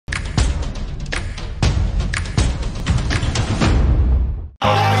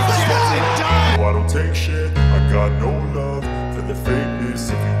take shit. I got no love for the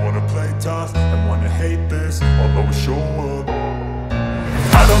fakeness. If you wanna play tough and wanna hate this, I'll always show up.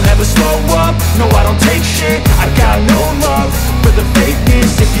 I don't ever slow up, no I don't take shit. I got no love for the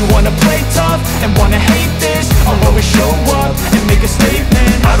fakeness. If you wanna play tough and wanna hate this, I'll always show up and make a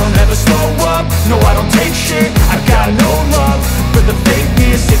statement. I don't ever slow up, no I don't take shit. I got no love for the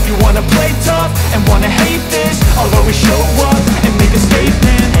fakeness. If you wanna play tough and wanna hate this, I'll always show up and make a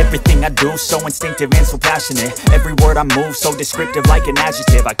statement. Everything I do so instinctive and so passionate. Every word I move so descriptive like an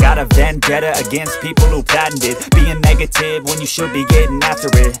adjective. I got a vendetta against people who patented being negative when you should be getting after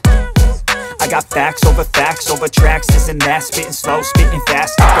it. I got facts over tracks, this and that, spitting slow, spitting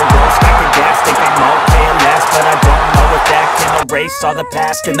fast. After roll, stack of gas, think I'm okay at last, but I don't know if that can erase all the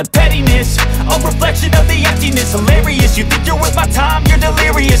past. And the pettiness, a reflection of the emptiness. Hilarious, you think you're worth my time, you're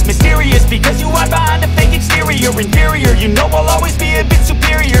delirious. Mysterious, because you hide behind a fake exterior. Inferior, you know I'll always be a bit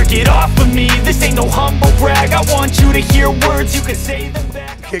superior. Get off of me, this ain't no humble brag. I want you to hear words, you can say them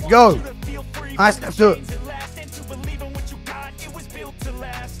back. Okay, go. Nice, let's do it.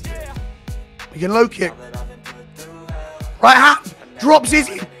 We can low kick. Right hand. Drops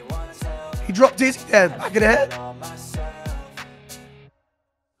Izzy. He dropped Izzy there. Back of the head.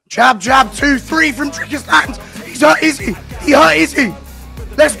 Jab, jab. 2, 3 from Dricus lands. He's hurt Izzy. He hurt Izzy.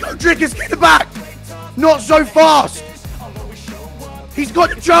 Let's go, Dricus. Get the back. Not so fast. He's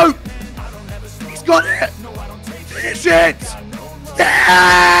got the choke. He's got it. Finish it.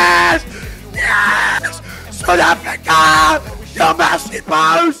 Yes. Yes. South Africa. Your massive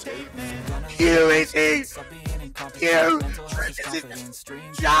pose. You, Izzy! You!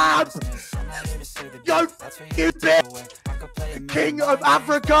 Jab! Yo, you bitch! The king of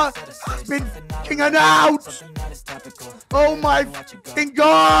Africa has been kicking an out! Oh my fucking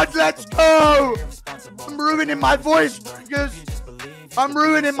god, let's go! I'm ruining my voice, because I'm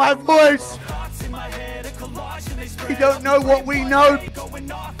ruining my voice! They don't know what we know!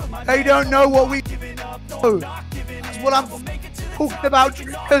 They don't know what we know! That's what I'm talking about,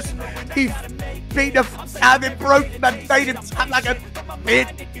 because he beat the f out of him, broke him, and made him sound like a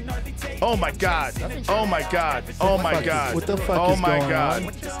bitch. Oh my god. Oh my god. Oh my god. What the fuck oh is my going god.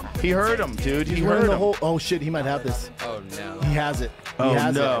 on? He heard him, dude. He He's heard wearing the him. whole. Oh shit, he might have this. Oh no. He has it. He Oh,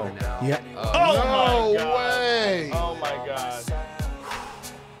 has no. it. Yeah. Oh no way. Oh my god.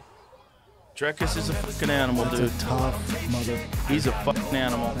 Dricus is a fucking animal, That's dude. a tough mother. He's a fucking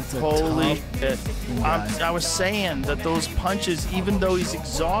animal. That's a Holy tough shit. guy. I was saying that those punches, even though he's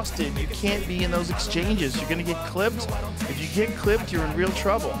exhausted, you can't be in those exchanges. You're gonna get clipped. If you get clipped, you're in real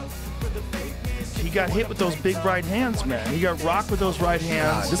trouble. He got hit with those big right hands, man. He got rocked with those right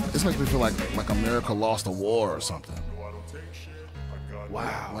hands. God, this makes me feel like America lost a war or something.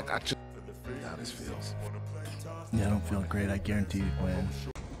 Wow. Like I just how this feels. Yeah, I don't feel great. I guarantee you win.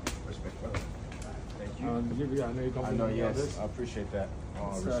 I know, yes. I appreciate that.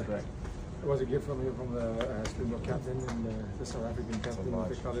 Respect. It was a gift from you from the Springbok captain and the South African captain of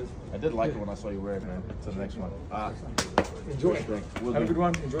the colors. I did like it when I saw you wear it, man. To the next one. Enjoy. Respect. Have a good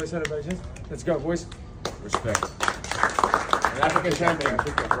one. Enjoy celebrations. Let's go, boys. Respect. An African champion.